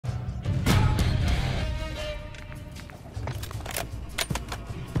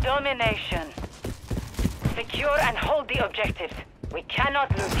Domination. Secure and hold the objectives. We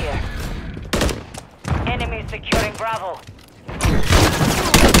cannot lose here. Enemy securing Bravo.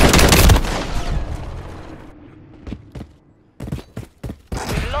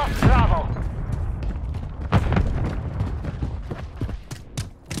 We've lost Bravo.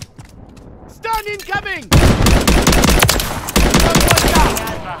 Stun incoming!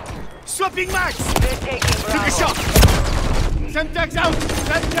 Alpha. Swapping max! They're taking Bravo. Took a shot! Semtex out!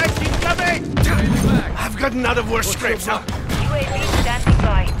 Semtex incoming! I've gotten out of worse scrapes now. UAV standing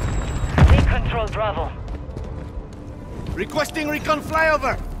by. They control Bravo. Requesting recon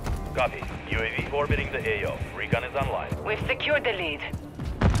flyover! Copy. UAV orbiting the AO. Recon is online. We've secured the lead.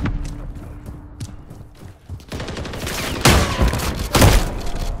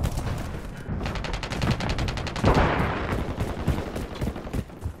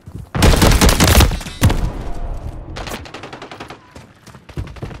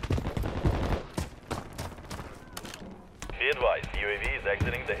 Be advised, UAV is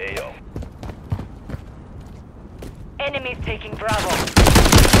exiting the AO. Enemies taking Bravo.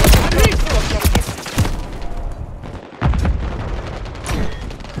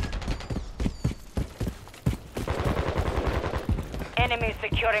 Enemies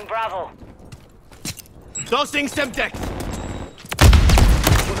securing Bravo. Dosing Semtex!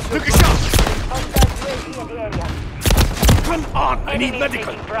 Took a shot! Hostile UAV in the area. Come on! I need Enemies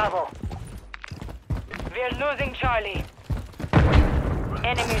medical! taking Bravo. We're losing Charlie.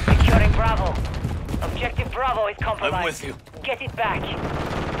 Enemies securing Bravo. Objective Bravo is compromised. I'm with you. Get it back.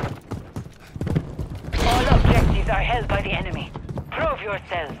 All objectives are held by the enemy. Prove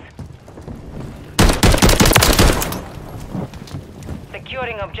yourselves.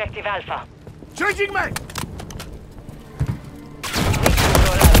 Securing Objective Alpha. Charging man! We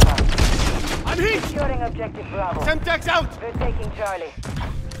control Alpha. I'm hit! Securing Objective Bravo. Semtex out! We're taking Charlie.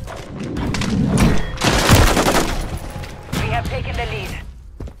 We have taken the lead.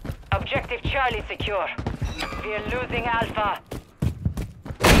 Objective Charlie secure. We are losing Alpha.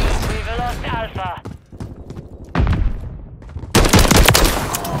 We've lost Alpha.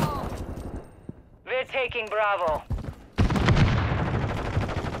 We're taking Bravo.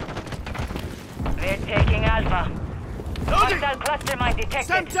 We're taking Alpha. Loading! Hostile cluster mine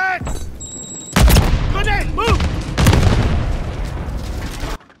detected. Semtex! Grenade! Move!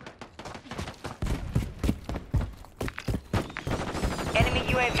 Enemy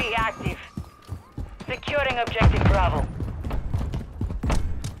UAV active. Securing Objective Bravo.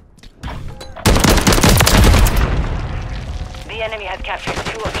 The enemy has captured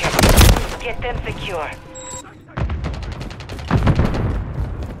 2 objectives. Get them secure.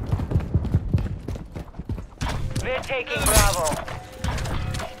 We're taking Bravo.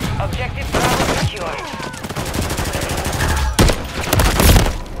 Objective Bravo secure.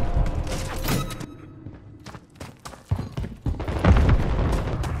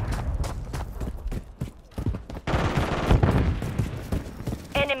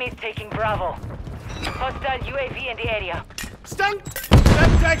 Enemies taking Bravo. Hostile UAV in the area. Stun!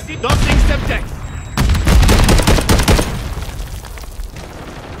 Semtex! Dosing Semtex!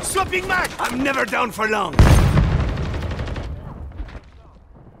 Swapping mag! I'm never down for long.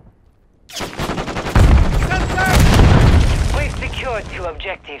 Semtex! We've secured 2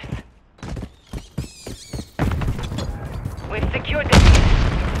 objectives. We've secured the lead.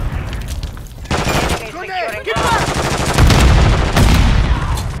 Enemies Grenade! securing Get Bravo. back!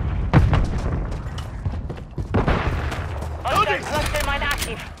 Hostile cluster mine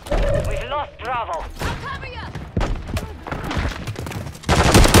active. We've lost Bravo.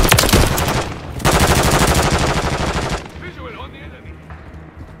 Visual on the enemy.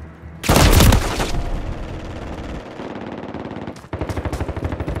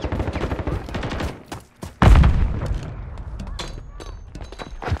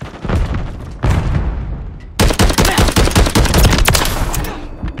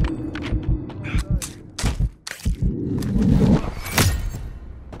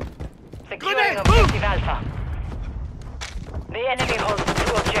 Securing Objective Alpha. The enemy holds 2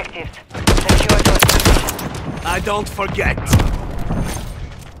 objectives. Secure those positions. I don't forget.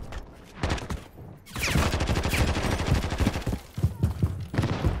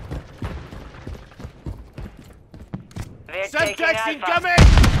 We're taking Semtex Alpha. incoming!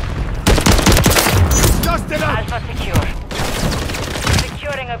 Just enough! Alpha secure.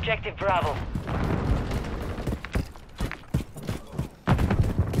 Securing Objective Bravo.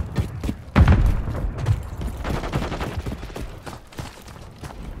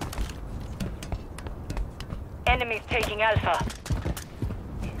 Enemies taking Alpha.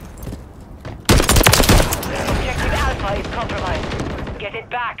 Objective Alpha is compromised. Get it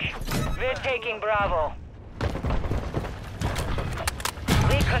back. We're taking Bravo.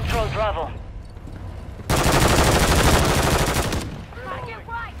 We control Bravo.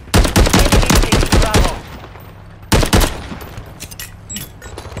 Enemy taking Bravo.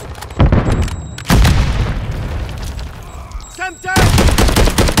 Center!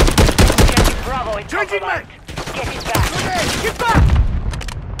 Objective Bravo is Changing compromised. back! Get it back. Okay, get back!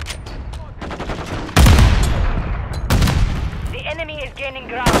 The enemy is gaining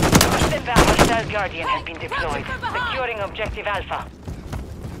ground. The hostile Guardian has been deployed. Securing Objective Alpha.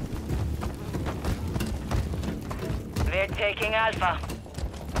 We're taking Alpha.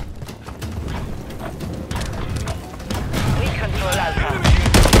 We control Alpha.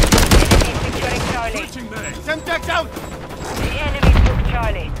 Enemy securing Charlie. Semtex out! The enemy took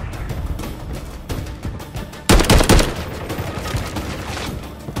Charlie.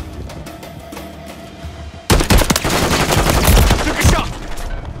 Took a shot!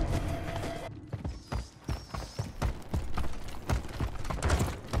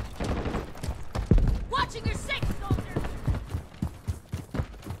 Watching your six, soldier!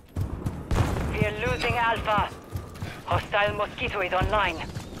 We're losing Alpha. Hostile Mosquito is online.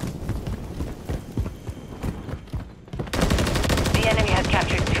 The enemy has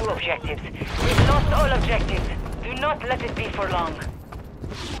captured 2 objectives. We've lost all objectives. Do not let it be for long.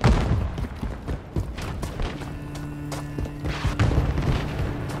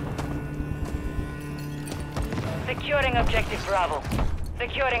 Securing Objective Bravo.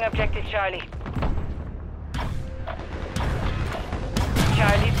 Securing Objective Charlie.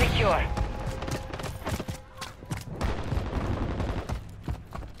 Charlie secure.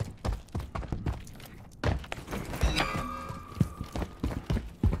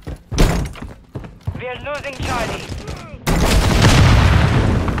 We're losing Charlie.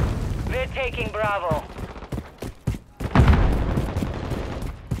 We're taking Bravo.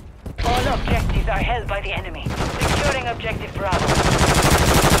 All objectives are held by the enemy. Securing Objective Bravo.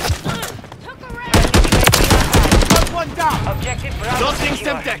 Took a round! Got one down! Objective Bravo Losing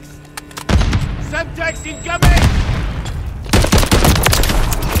secure. Semtex! Semtex incoming!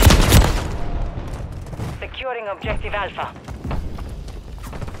 Securing Objective Alpha.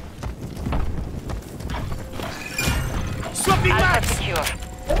 Swapping Alpha max! secure.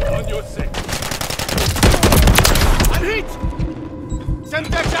 On your six. I'm hit!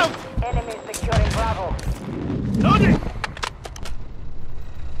 Semtex out! Enemy securing Bravo. Loading!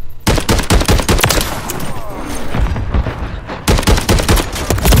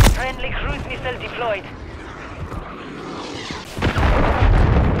 Friendly cruise missile deployed.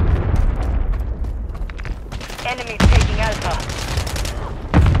 Enemy taking Alpha.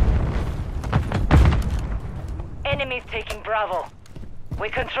 Enemies taking Bravo. We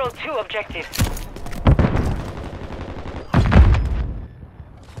control 2 objectives.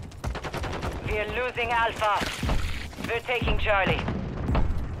 We're losing Alpha. We're taking Charlie.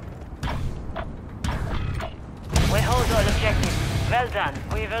 We hold all objectives. Well done.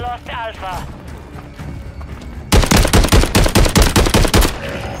 We've lost Alpha.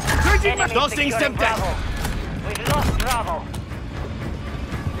 Enemy Losing securing Semtex! Bravo. We've lost Bravo.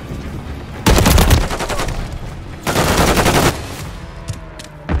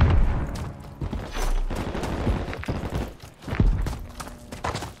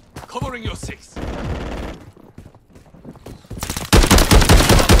 Covering your six.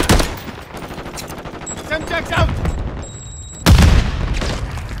 Semtex out!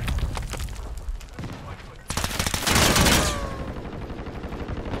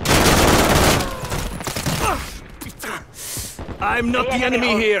 I'm not the enemy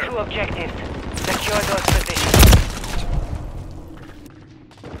holds here. 2 objectives. Secure those positions.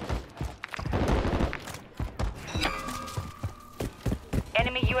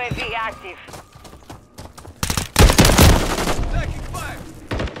 Enemy UAV active. Taking fire.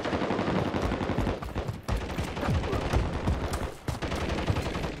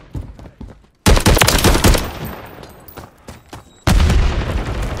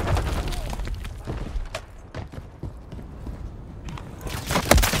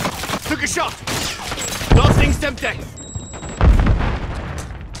 Took a shot. Losing Semtex.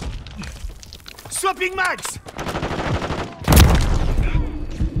 Swapping mags.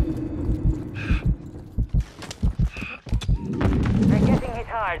 They're getting hit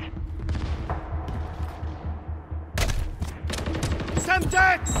hard.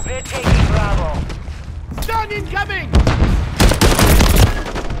 Semtex. We're taking Bravo. Stun incoming.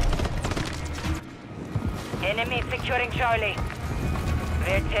 Enemy securing Charlie.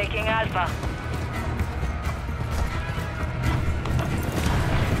 We're taking Alpha.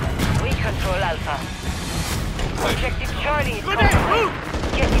 We control Alpha. Objective Charlie is Grenade, compromised. move.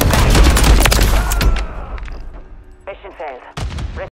 Mission failed.